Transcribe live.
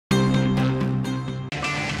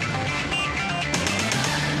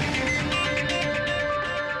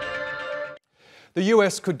The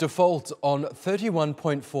US could default on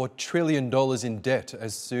 $31.4 trillion in debt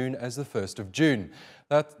as soon as the 1st of June.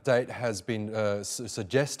 That date has been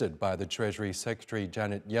suggested by the Treasury Secretary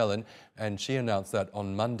Jannet Yellen, and she announced that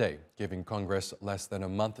on Monday, giving Congress less than a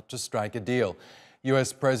month to strike a deal.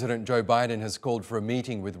 US President Joe Biden has called for a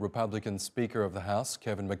meeting with Republican Speaker of the House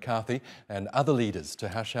Kevin McCarthy and other leaders to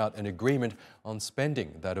hash out an agreement on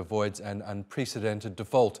spending that avoids an unprecedented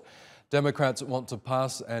default. Democrats want to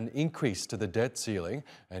pass an increase to the debt ceiling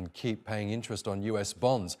and keep paying interest on US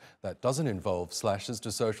bonds. That doesn't involve slashes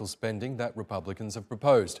to social spending that Republicans have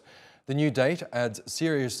proposed. The new date adds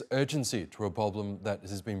serious urgency to a problem that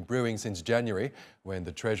has been brewing since January, when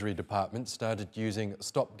the Treasury Department started using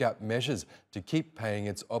stopgap measures to keep paying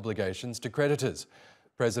its obligations to creditors.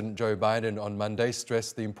 President Joe Biden on Monday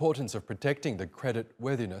stressed the importance of protecting the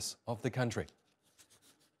creditworthiness of the country.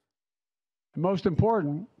 The most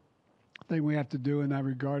important thing we have to do in that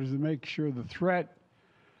regard is to make sure the threat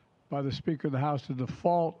by the Speaker of the House to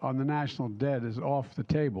default on the national debt is off the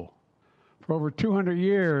table. For over 200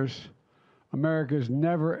 years, America has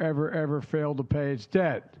never, ever failed to pay its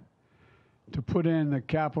debt. To put in the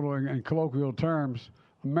capital and colloquial terms,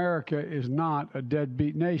 America is not a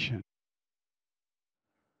deadbeat nation.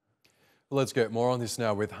 Let's get more on this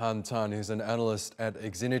now with Han Tan, who's an analyst at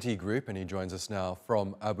Xinity Group, and he joins us now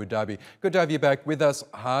from Abu Dhabi. Good to have you back with us,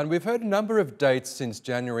 Han. We've heard a number of dates since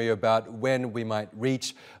January about when we might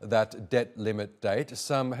reach that debt limit date.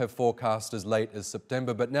 Some have forecast as late as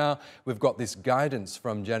September, but now we've got this guidance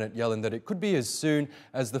from Jannet Yellen that it could be as soon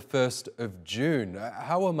as the 1st of June.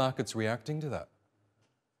 How are markets reacting to that?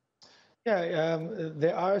 Yeah,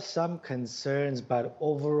 there are some concerns, but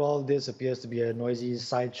overall, this appears to be a noisy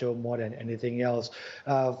sideshow more than anything else.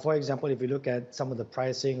 For example, if you look at some of the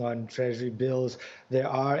pricing on Treasury bills, there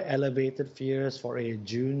are elevated fears for a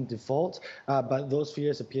June default, but those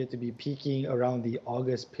fears appear to be peaking around the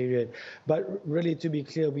August period. But really, to be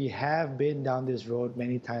clear, we have been down this road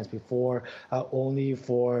many times before, only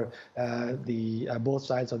for both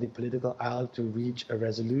sides of the political aisle to reach a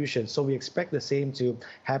resolution. So we expect the same to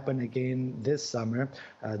happen again this summer,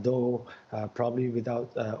 though probably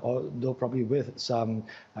with some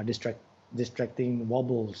distracting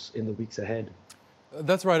wobbles in the weeks ahead.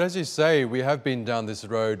 That's right. As you say, we have been down this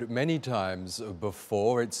road many times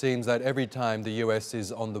before. It seems that every time the US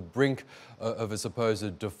is on the brink of a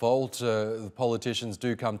supposed default, the politicians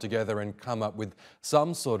do come together and come up with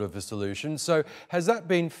some sort of a solution. So has that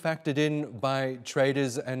been factored in by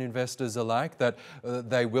traders and investors alike, that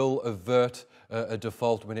they will avert a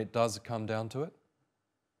default when it does come down to it?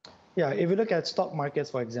 Yeah, if you look at stock markets,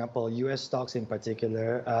 for example, US stocks in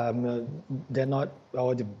particular, they're not,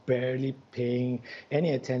 or they're barely paying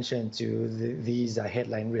any attention to these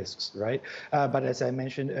headline risks, right? But as I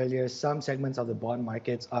mentioned earlier, some segments of the bond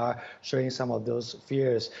markets are showing some of those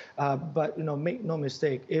fears. But make no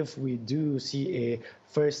mistake, if we do see a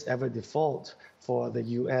first ever default for the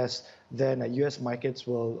US, then US markets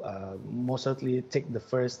will most certainly take the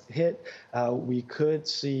first hit. We could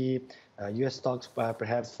see US stocks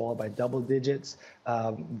perhaps fall by double digits,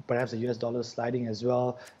 perhaps the US dollar sliding as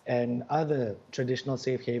well, and other traditional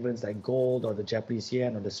safe havens like gold or the Japanese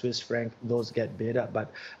yen or the Swiss franc, those get bid up.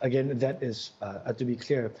 But again, that is, to be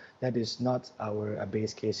clear, that is not our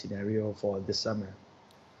base case scenario for this summer.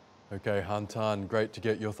 Okay, Han Tan, great to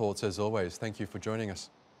get your thoughts as always. Thank you for joining us.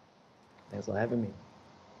 Thanks for having me.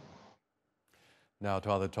 Now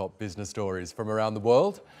to other top business stories from around the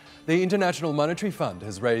world. The International Monetary Fund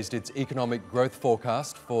has raised its economic growth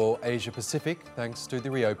forecast for Asia Pacific thanks to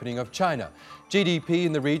the reopening of China. GDP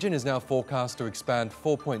in the region is now forecast to expand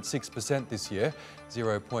 4.6% this year,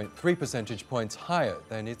 0.3 percentage points higher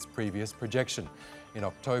than its previous projection. In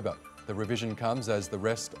October, the revision comes as the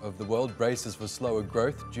rest of the world braces for slower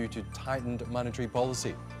growth due to tightened monetary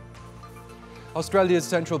policy. Australia's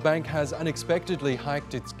central bank has unexpectedly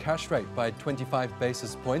hiked its cash rate by 25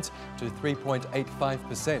 basis points to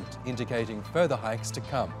 3.85%, indicating further hikes to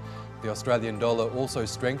come. The Australian dollar also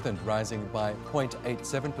strengthened, rising by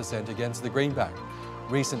 0.87% against the greenback.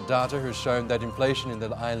 Recent data has shown that inflation in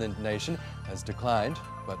the island nation has declined,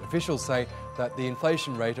 but officials say that the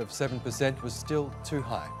inflation rate of 7% was still too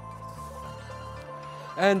high.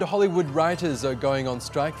 And Hollywood writers are going on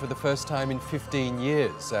strike for the first time in 15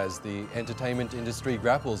 years as the entertainment industry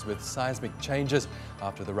grapples with seismic changes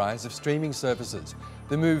after the rise of streaming services.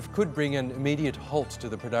 The move could bring an immediate halt to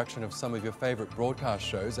the production of some of your favourite broadcast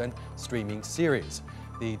shows and streaming series.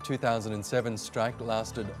 The 2007 strike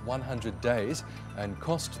lasted 100 days and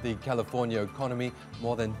cost the California economy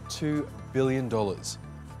more than $2 billion.